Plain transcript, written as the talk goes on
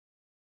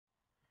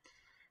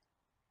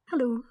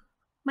Hello,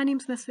 my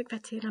name's Miss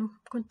McVitie and I'm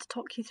going to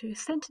talk you through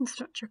sentence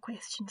structure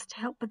questions to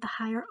help with the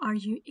higher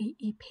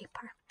RUAE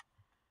paper.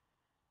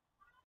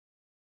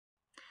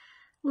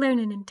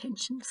 Learning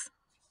intentions.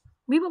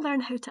 We will learn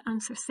how to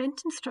answer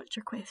sentence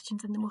structure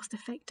questions in the most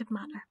effective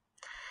manner.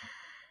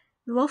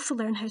 We'll also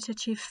learn how to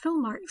achieve full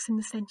marks in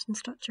the sentence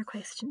structure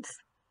questions.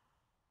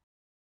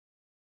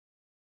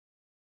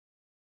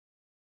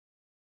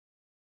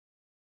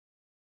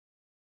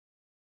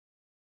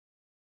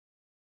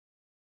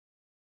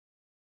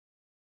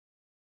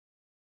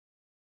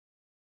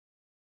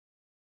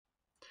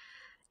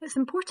 It's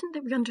important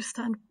that we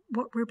understand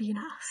what we're being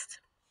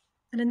asked.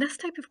 And in this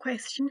type of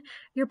question,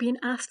 you're being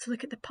asked to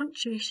look at the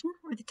punctuation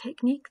or the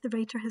technique the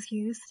writer has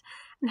used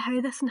and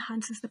how this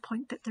enhances the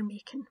point that they're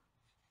making.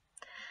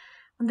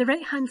 On the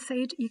right-hand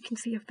side, you can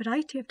see a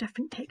variety of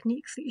different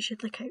techniques that you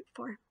should look out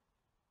for.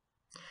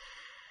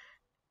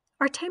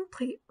 Our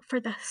template for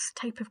this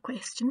type of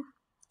question,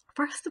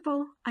 first of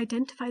all,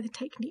 identify the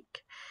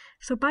technique.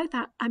 So by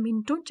that, I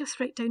mean don't just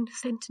write down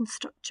sentence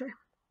structure.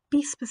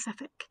 Be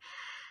specific.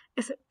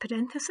 Is it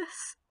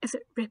parenthesis? Is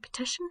it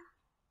repetition?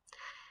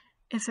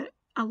 Is it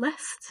a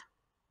list?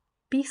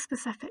 Be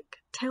specific.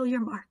 Tell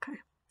your marker.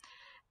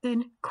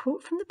 Then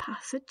quote from the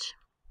passage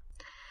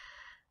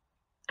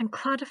and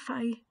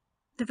clarify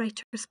the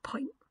writer's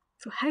point.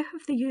 So how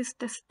have they used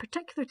this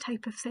particular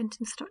type of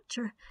sentence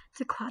structure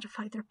to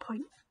clarify their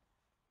point?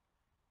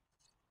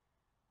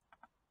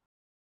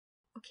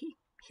 Okay,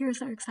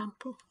 here's our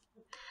example.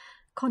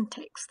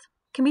 Context.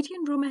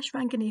 Comedian Romesh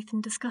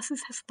Ranganathan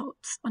discusses his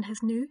thoughts on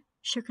his new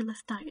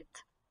sugarless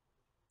diet.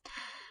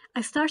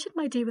 I started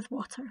my day with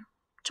water,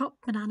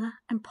 chopped banana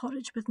and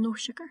porridge with no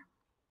sugar.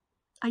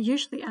 I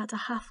usually add a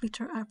half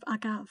litre of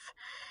agave.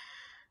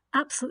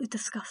 Absolutely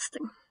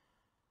disgusting.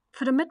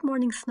 For a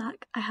mid-morning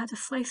snack, I had a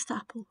sliced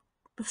apple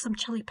with some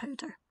chilli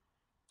powder.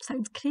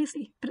 Sounds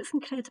crazy, but it's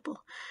incredible.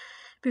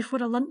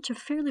 Before a lunch of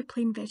fairly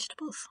plain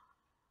vegetables.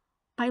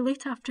 By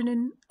late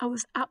afternoon, I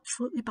was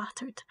absolutely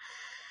battered.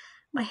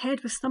 My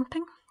head was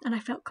thumping and I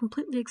felt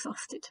completely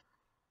exhausted.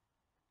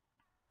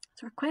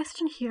 So our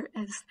question here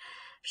is,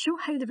 show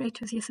how the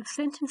writer's use of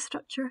sentence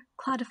structure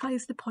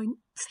clarifies the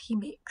points he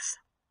makes.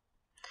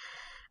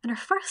 And our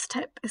first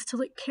tip is to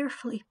look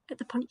carefully at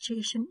the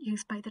punctuation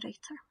used by the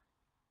writer.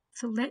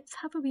 So let's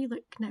have a wee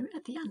look now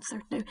at the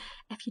answer. Now,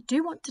 if you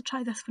do want to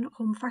try this one at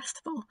home, first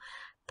of all,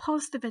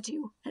 pause the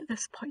video at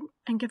this point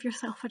and give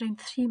yourself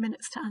around 3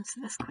 minutes to answer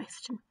this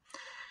question.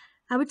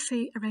 I would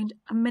say around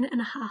 1.5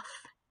 minutes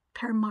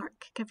per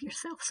mark give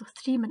yourself, so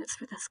 3 minutes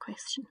for this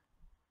question.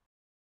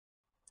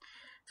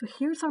 So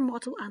here's our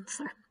model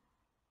answer.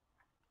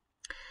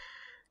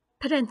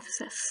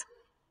 Parenthesis.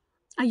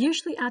 I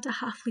usually add a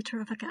half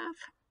litre of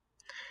agave.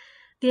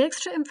 The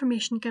extra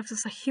information gives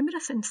us a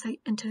humorous insight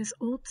into his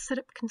old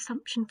syrup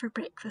consumption for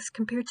breakfast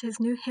compared to his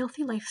new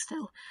healthy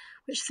lifestyle,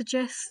 which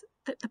suggests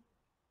that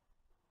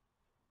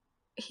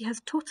he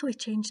has totally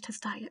changed his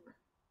diet.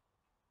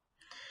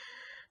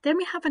 Then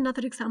we have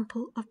another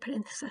example of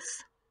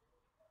parenthesis.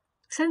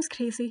 Sounds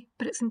crazy,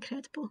 but it's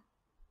incredible.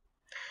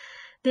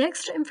 The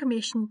extra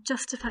information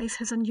justifies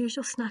his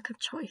unusual snack of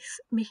choice,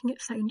 making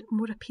it sound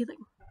more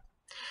appealing.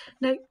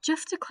 Now,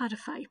 just to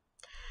clarify,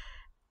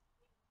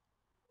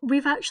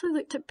 we've actually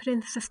looked at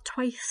parenthesis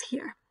twice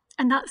here,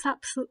 and that's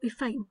absolutely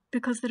fine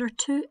because there are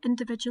two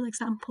individual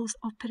examples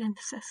of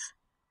parenthesis.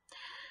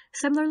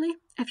 Similarly,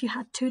 if you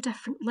had two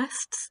different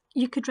lists,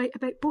 you could write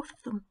about both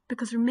of them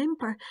because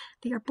remember,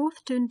 they are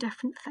both doing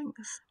different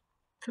things.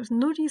 So there's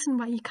no reason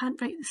why you can't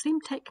write the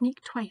same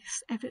technique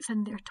twice if it's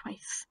in there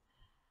twice.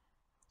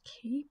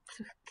 Okay,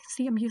 so you can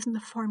see I'm using the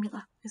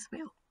formula as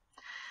well.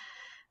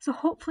 So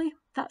hopefully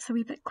that's a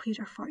wee bit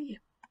clearer for you.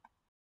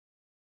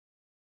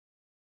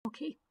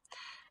 Okay,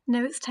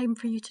 now it's time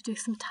for you to do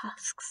some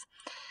tasks.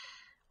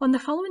 On the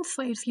following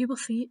slides, you will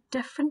see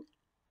different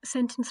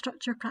sentence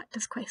structure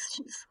practice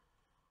questions.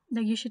 Now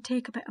you should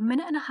take about 1.5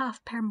 minutes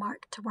per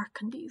mark to work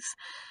on these.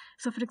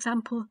 So for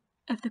example,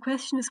 if the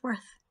question is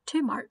worth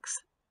 2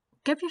 marks,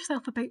 give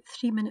yourself about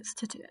 3 minutes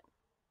to do it.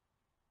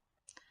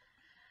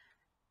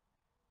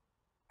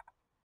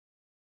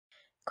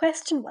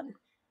 Question 1.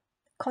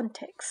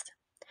 Context.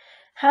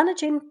 Hannah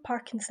Jane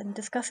Parkinson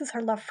discusses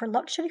her love for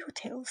luxury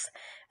hotels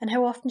and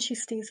how often she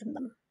stays in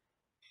them.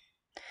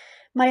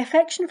 My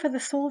affection for the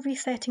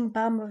soul-resetting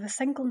balm of a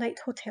single-night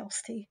hotel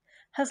stay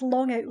has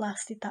long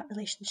outlasted that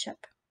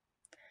relationship.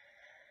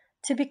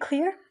 To be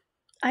clear,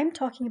 I'm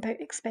talking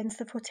about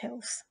expensive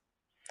hotels,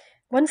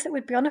 ones that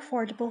would be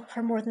unaffordable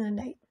for more than a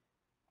night.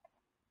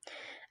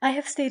 I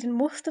have stayed in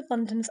most of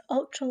London's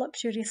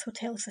ultra-luxurious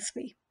hotels this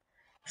way,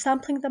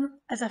 sampling them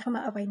as if I'm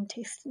at a wine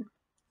tasting.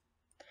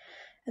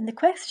 And the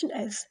question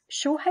is,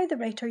 show how the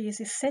writer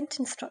uses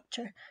sentence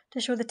structure to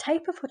show the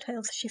type of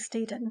hotels she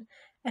stayed in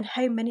and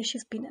how many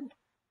she's been in.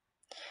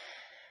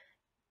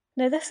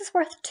 Now this is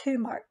worth 2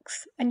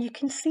 marks, and you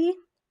can see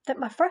that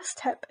my first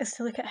tip is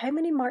to look at how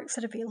many marks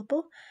are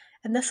available,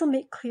 and this will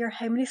make clear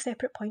how many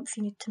separate points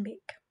you need to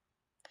make.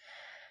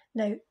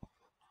 Now,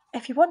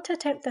 if you want to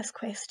attempt this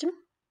question,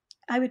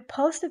 I would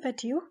pause the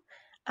video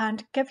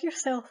and give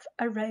yourself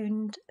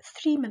around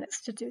 3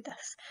 minutes to do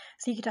this.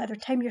 So you could either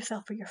time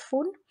yourself with your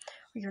phone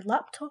or your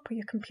laptop or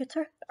your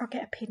computer, or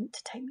get a parent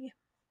to time you.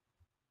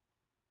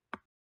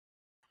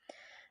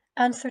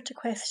 Answer to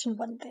question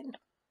 1 then.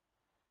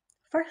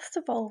 First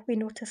of all, we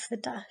notice the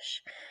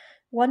dash.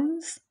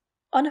 1's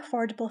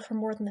unaffordable for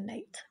more than a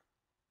night.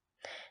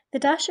 The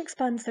dash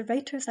expands the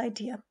writer's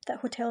idea that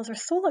hotels are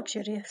so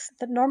luxurious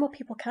that normal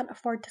people can't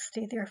afford to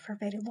stay there for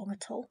very long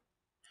at all.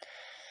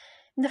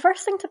 And the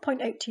first thing to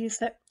point out to you is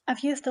that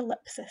I've used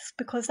ellipsis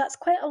because that's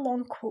quite a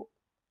long quote,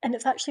 and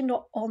it's actually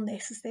not all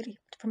necessary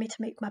for me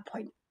to make my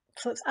point.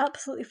 So it's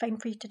absolutely fine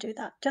for you to do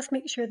that. Just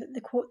make sure that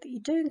the quote that you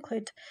do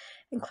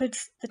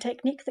includes the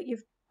technique that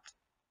you've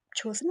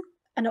chosen,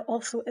 and it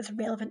also is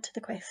relevant to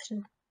the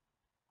question.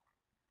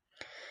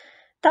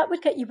 That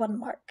would get you 1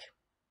 mark.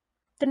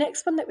 The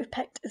next one that we've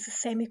picked is a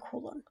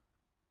semicolon.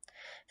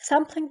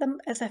 Sampling them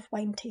as if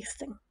wine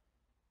tasting.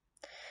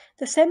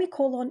 The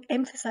semicolon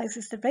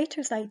emphasises the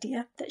writer's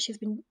idea that she's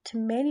been to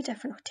many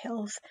different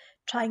hotels,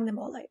 trying them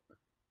all out.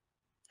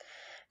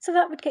 So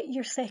that would get you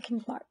your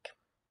 2nd mark.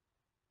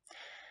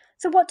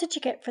 So what did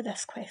you get for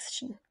this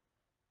question?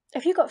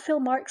 If you got full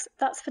marks,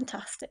 that's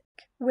fantastic.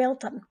 Well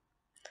done.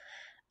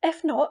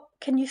 If not,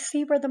 can you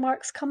see where the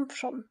marks come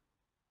from?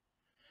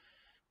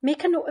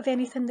 Make a note of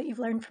anything that you've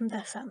learned from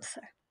this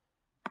answer.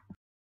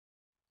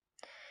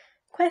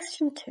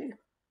 Question 2.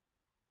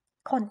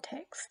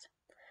 Context.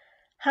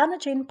 Hannah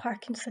Jane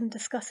Parkinson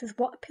discusses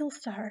what appeals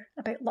to her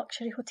about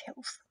luxury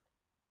hotels.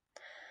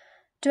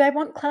 Do I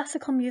want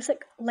classical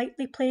music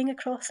lightly playing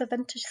across a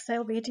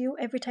vintage-style radio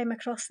every time I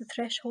cross the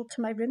threshold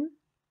to my room?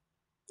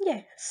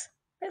 Yes,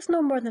 it's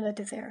no more than I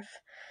deserve.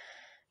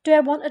 Do I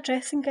want a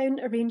dressing gown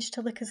arranged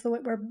to look as though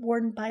it were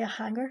worn by a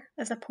hanger,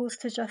 as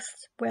opposed to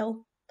just,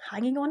 well,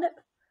 hanging on it?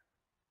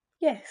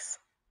 Yes.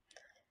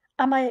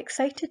 Am I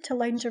excited to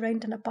lounge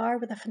around in a bar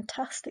with a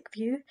fantastic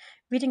view,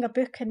 reading a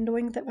book and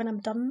knowing that when I'm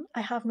done,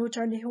 I have no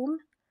journey home?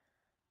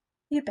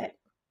 You bet.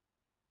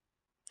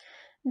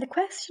 And the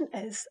question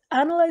is,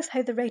 analyse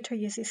how the writer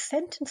uses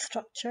sentence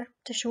structure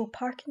to show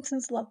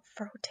Parkinson's love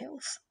for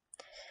hotels.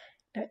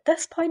 Now at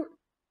this point,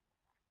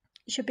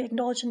 you should be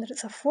acknowledging that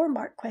it's a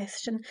 4-mark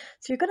question,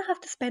 so you're going to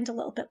have to spend a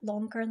little bit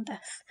longer on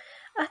this.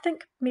 I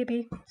think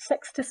maybe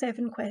 6 to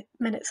 7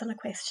 minutes on a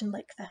question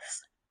like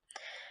this.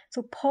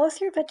 So pause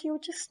your video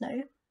just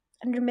now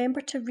and remember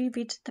to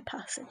reread the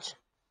passage.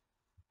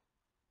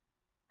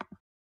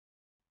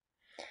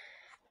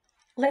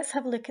 Let's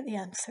have a look at the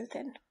answer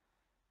then.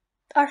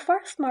 Our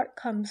first mark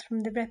comes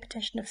from the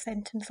repetition of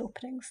sentence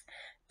openings.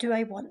 Do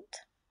I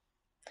want?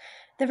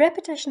 The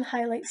repetition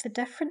highlights the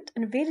different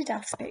and varied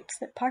aspects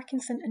that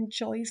Parkinson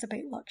enjoys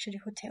about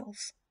luxury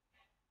hotels.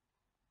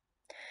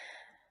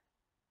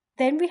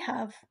 Then we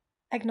have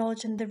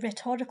acknowledging the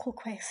rhetorical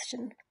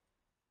question.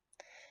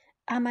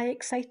 Am I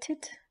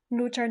excited?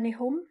 No journey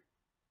home?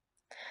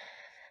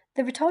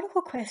 The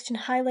rhetorical question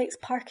highlights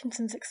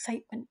Parkinson's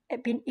excitement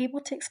at being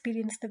able to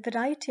experience the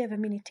variety of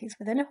amenities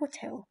within a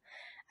hotel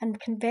and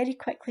can very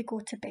quickly go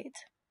to bed.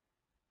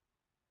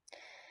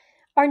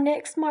 Our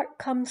next mark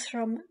comes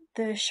from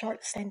the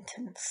short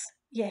sentence,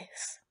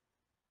 yes.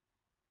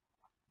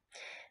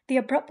 The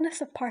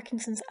abruptness of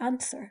Parkinson's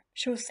answer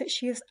shows that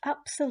she is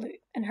absolute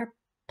in her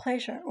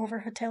pleasure over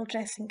hotel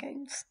dressing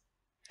gowns.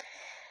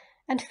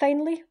 And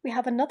finally, we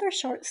have another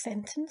short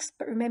sentence,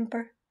 but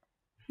remember,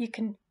 you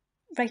can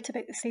write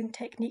about the same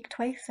technique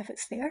twice if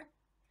it's there.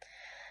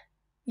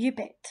 You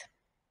bet.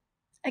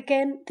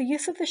 Again, the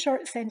use of the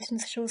short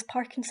sentence shows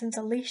Parkinson's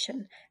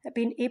elation at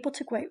being able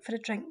to go out for a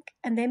drink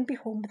and then be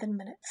home within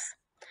minutes.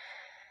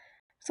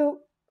 So,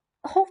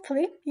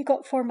 hopefully you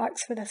got 4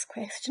 marks for this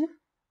question.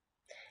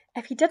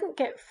 If you didn't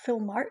get full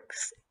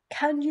marks,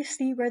 can you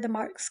see where the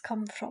marks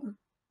come from?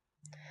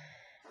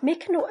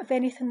 Make a note of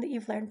anything that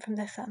you've learned from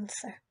this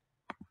answer.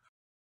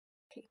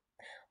 Okay.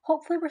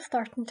 Hopefully we're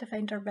starting to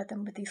find our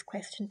rhythm with these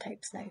question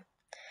types now.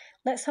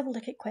 Let's have a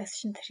look at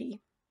question 3.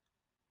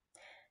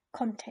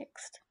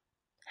 Context.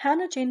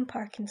 Hannah Jane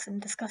Parkinson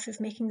discusses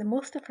making the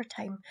most of her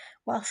time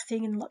while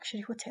staying in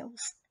luxury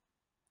hotels.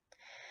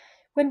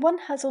 When one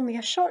has only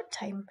a short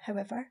time,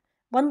 however,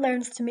 one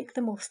learns to make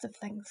the most of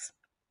things.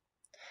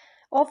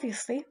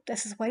 Obviously,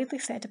 this is widely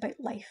said about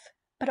life,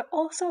 but it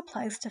also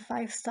applies to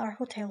 5-star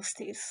hotel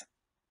stays.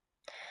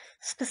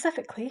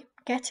 Specifically,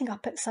 getting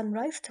up at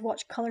sunrise to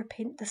watch colour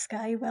paint the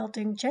sky while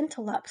doing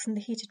gentle laps in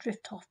the heated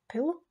rooftop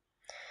pool,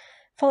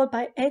 followed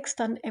by eggs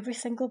done every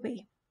single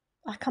way,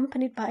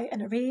 accompanied by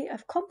an array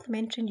of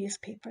complimentary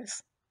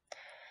newspapers.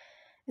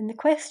 And the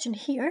question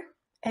here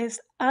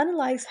is,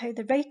 analyse how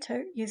the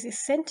writer uses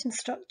sentence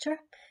structure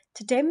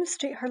to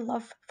demonstrate her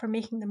love for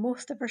making the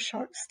most of her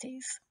short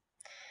stays.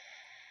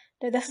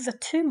 Now this is a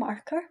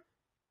 2-marker,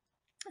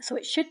 so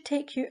it should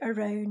take you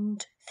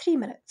around 3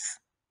 minutes.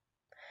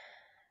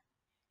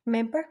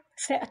 Remember,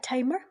 set a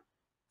timer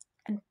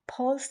and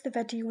pause the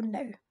video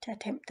now to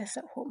attempt this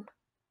at home.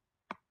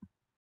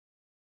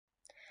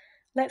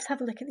 Let's have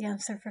a look at the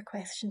answer for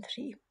question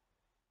 3.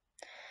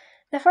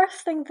 The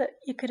first thing that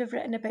you could have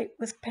written about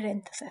was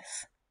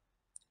parenthesis.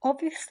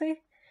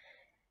 Obviously,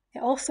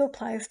 It also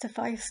applies to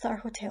 5-star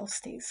hotel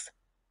stays.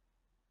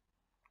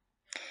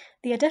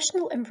 The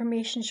additional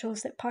information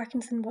shows that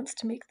Parkinson wants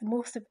to make the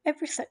most of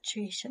every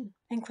situation,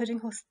 including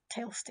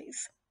hotel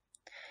stays.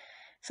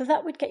 So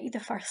that would get you the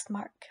first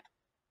mark.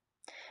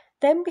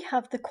 Then we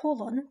have the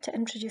colon to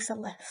introduce a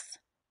list.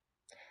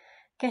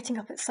 Getting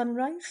up at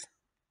sunrise,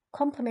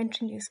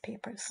 complimentary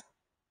newspapers.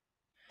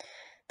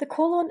 The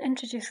colon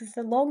introduces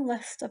the long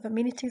list of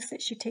amenities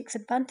that she takes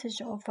advantage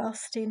of while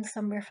staying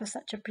somewhere for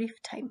such a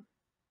brief time.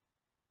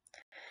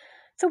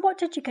 So what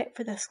did you get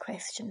for this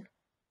question?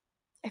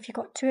 If you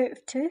got 2 out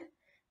of 2,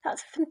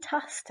 that's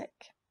fantastic.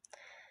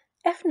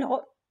 If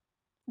not,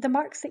 the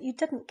marks that you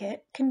didn't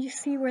get, can you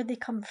see where they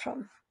come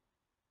from?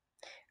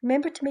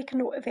 Remember to make a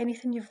note of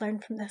anything you've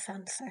learned from this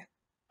answer.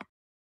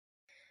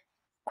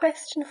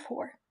 Question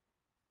 4.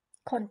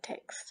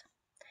 Context.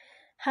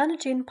 Hannah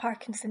Jane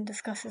Parkinson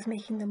discusses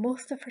making the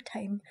most of her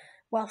time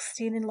while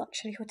staying in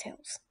luxury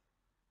hotels.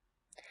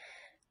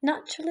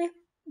 Naturally,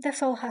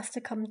 this all has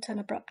to come to an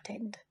abrupt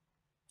end.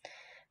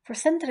 For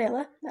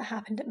Cinderella, it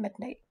happened at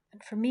midnight,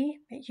 and for me,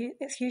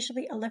 it's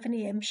usually 11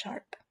 AM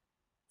sharp.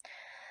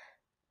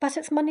 But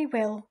it's money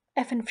well,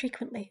 if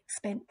infrequently,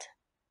 spent.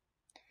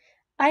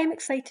 I am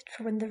excited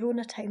for when the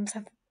Rona times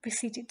have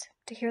receded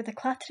to hear the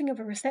clattering of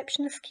a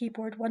receptionist's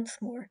keyboard once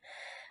more,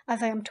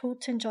 as I am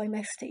told to enjoy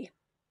my stay.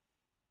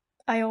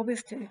 I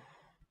always do.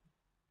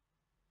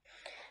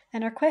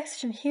 And our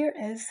question here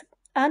is,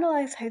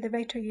 analyse how the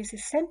writer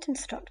uses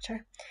sentence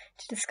structure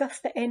to discuss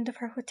the end of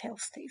her hotel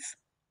stays.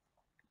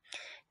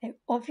 Now,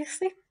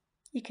 obviously,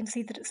 you can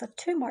see that it's a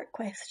 2-mark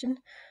question,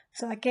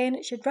 so again,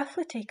 it should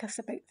roughly take us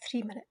about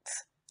 3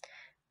 minutes.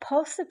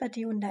 Pause the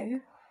video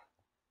now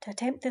to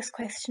attempt this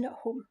question at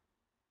home.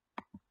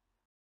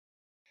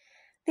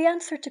 The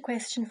answer to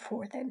question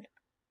 4 then.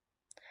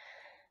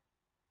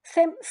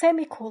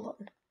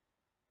 Semicolon.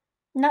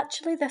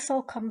 Naturally, this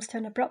all comes to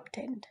an abrupt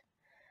end.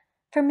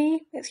 For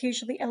me, it's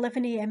usually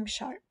 11 AM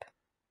sharp.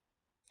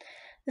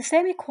 The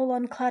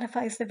semicolon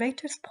clarifies the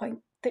writer's point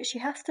that she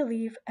has to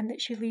leave and that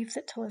she leaves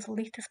it till as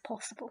late as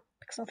possible,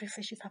 because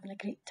obviously she's having a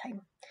great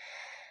time.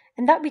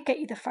 And that would get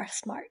you the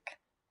first mark.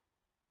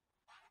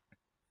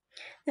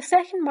 The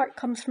second mark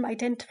comes from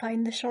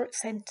identifying the short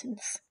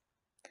sentence.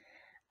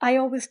 I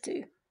always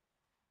do.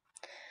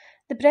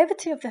 The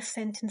brevity of this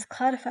sentence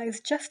clarifies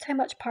just how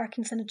much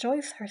Parkinson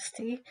enjoys her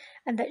stay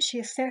and that she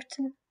is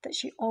certain that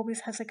she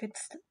always has a good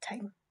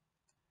time.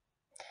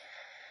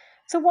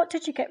 So what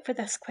did you get for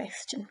this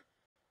question?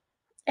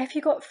 If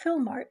you got full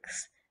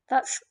marks,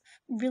 that's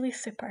really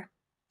super.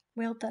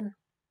 Well done.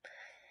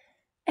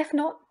 If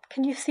not,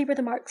 can you see where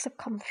the marks have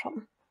come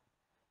from?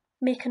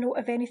 Make a note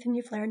of anything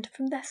you've learned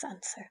from this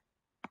answer.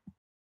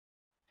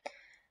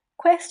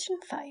 Question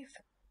 5.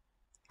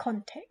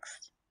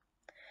 Context.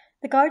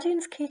 The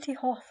Guardian's Katie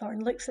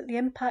Hawthorne looks at the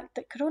impact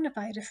that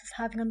coronavirus is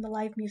having on the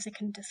live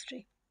music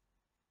industry.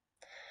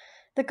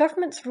 The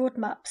government's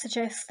roadmap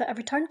suggests that a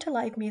return to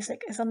live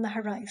music is on the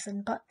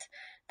horizon, but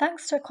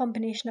thanks to a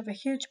combination of a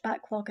huge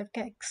backlog of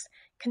gigs,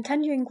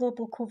 continuing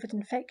global COVID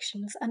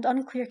infections, and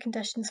unclear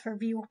conditions for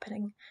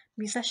reopening,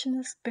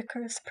 musicians,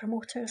 bookers,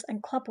 promoters,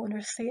 and club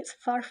owners say it's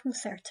far from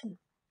certain.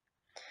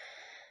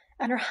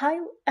 And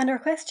our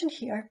question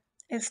here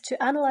is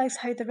to analyse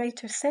how the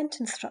writer's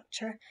sentence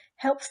structure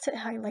helps to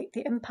highlight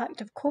the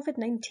impact of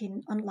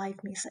COVID-19 on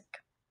live music.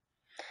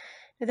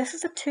 Now, this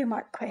is a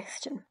 2-mark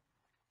question.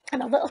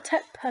 And a little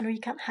tip, I know you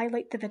can't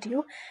highlight the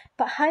video,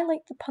 but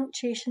highlight the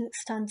punctuation that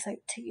stands out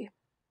to you.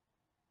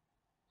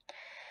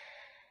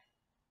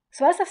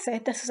 So as I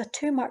said, this is a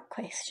 2-mark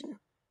question.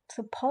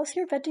 So pause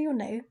your video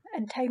now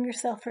and time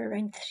yourself for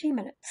around 3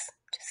 minutes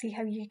to see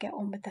how you get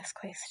on with this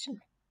question.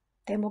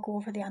 Then we'll go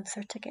over the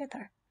answer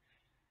together.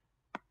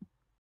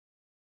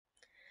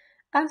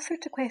 Answer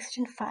to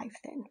question 5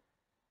 then.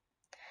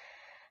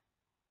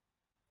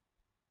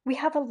 We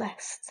have a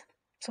list,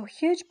 so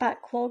huge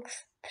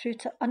backlogs through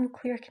to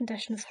unclear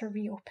conditions for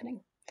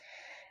reopening.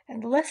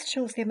 And the list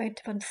shows the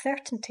amount of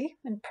uncertainty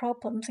and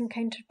problems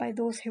encountered by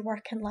those who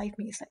work in live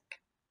music.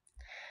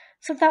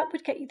 So that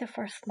would get you the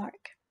first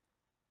mark.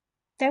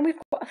 Then we've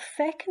got a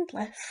second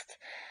list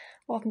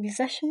of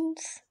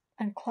musicians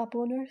and club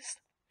owners,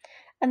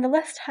 and the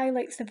list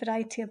highlights the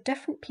variety of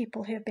different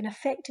people who have been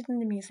affected in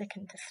the music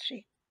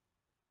industry.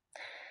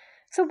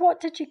 So what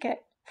did you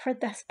get for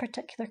this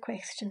particular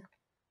question?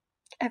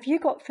 If you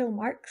got full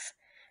marks,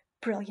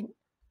 brilliant.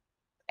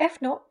 If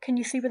not, can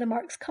you see where the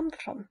marks come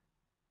from?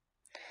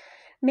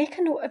 Make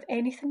a note of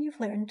anything you've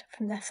learned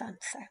from this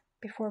answer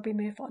before we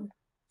move on.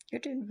 You're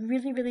doing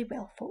really, really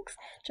well, folks.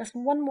 Just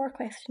one more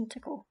question to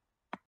go.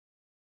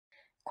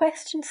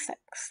 Question 6.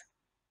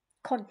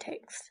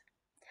 Context.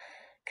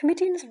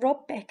 Comedians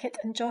Rob Beckett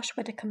and Josh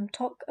Widdicombe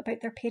talk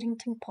about their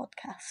parenting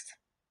podcast.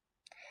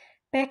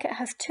 Beckett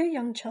has 2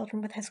 young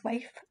children with his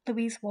wife,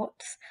 Louise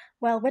Watts,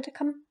 while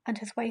Widdicombe and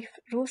his wife,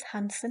 Rose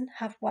Hanson,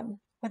 have 1,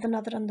 with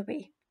another on the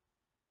way.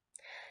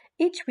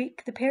 Each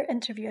week, the pair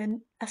interview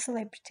a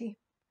celebrity.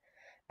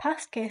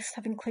 Past guests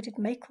have included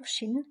Michael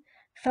Sheen,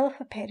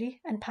 Philippa Perry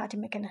and Paddy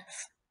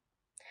McGuinness.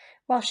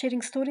 while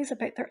sharing stories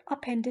about their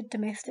upended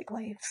domestic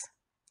lives.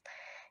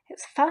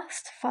 It's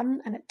fast,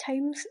 fun, and at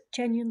times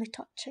genuinely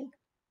touching.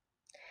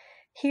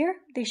 Here,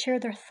 they share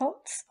their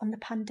thoughts on the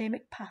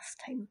pandemic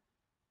pastime.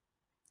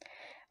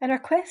 And our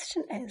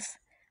question is,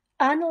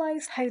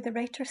 analyse how the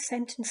writer's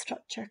sentence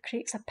structure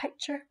creates a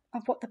picture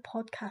of what the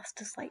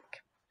podcast is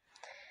like.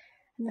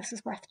 And this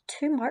is worth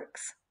 2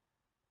 marks.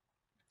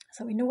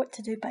 So we know what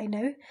to do by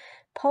now.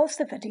 Pause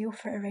the video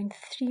for around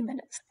 3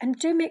 minutes and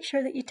do make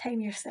sure that you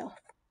time yourself,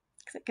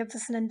 because it gives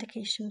us an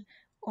indication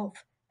of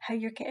how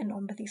you're getting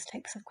on with these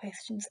types of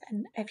questions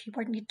and if you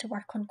need to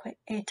work on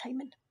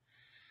timing.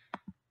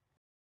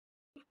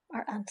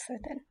 Our answer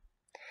then.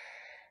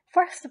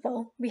 First of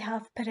all, we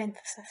have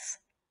parenthesis.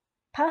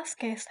 Past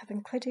guests have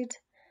included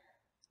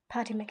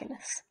Paddy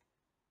McGuinness.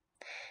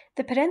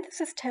 The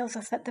parenthesis tells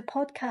us that the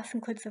podcast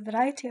includes a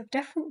variety of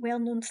different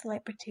well-known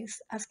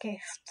celebrities as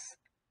guests,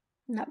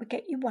 and that would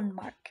get you 1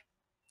 mark.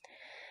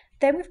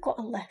 Then we've got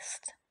a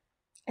list.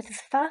 It is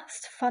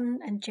fast, fun,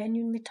 and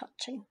genuinely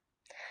touching.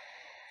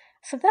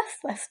 So this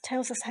list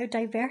tells us how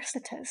diverse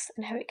it is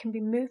and how it can be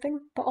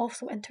moving but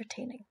also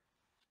entertaining.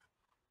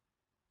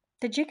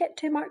 Did you get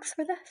 2 marks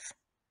for this?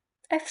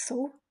 If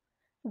so,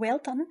 well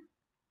done.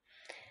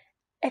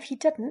 If you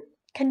didn't,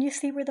 can you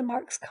see where the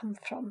marks come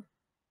from?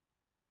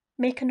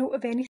 Make a note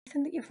of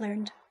anything that you've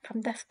learned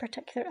from this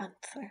particular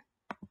answer.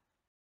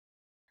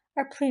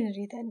 Our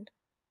plenary then.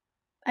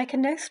 I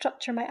can now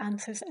structure my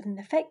answers in an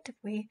effective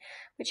way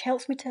which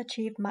helps me to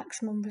achieve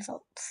maximum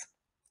results.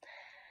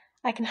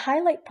 I can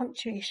highlight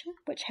punctuation,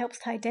 which helps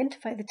to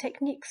identify the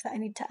techniques that I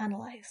need to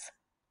analyse.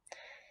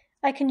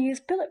 I can use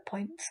bullet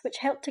points, which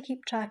help to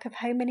keep track of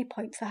how many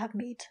points I have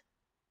made.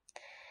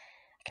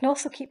 I can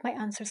also keep my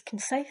answers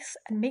concise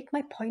and make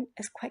my point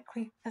as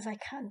quickly as I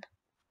can.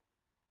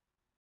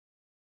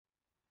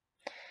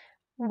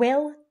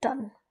 Well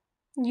done!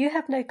 You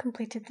have now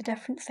completed the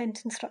different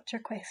sentence structure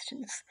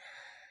questions.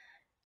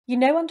 You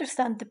now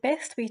understand the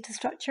best way to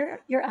structure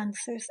your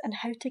answers and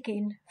how to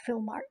gain full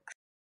marks.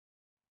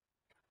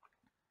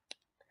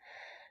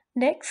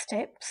 Next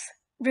steps,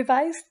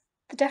 revise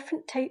the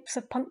different types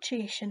of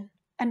punctuation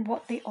and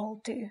what they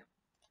all do.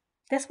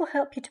 This will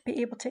help you to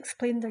be able to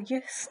explain their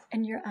use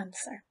in your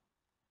answer.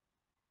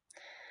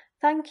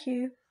 Thank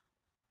you,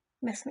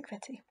 Miss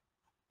McVitie.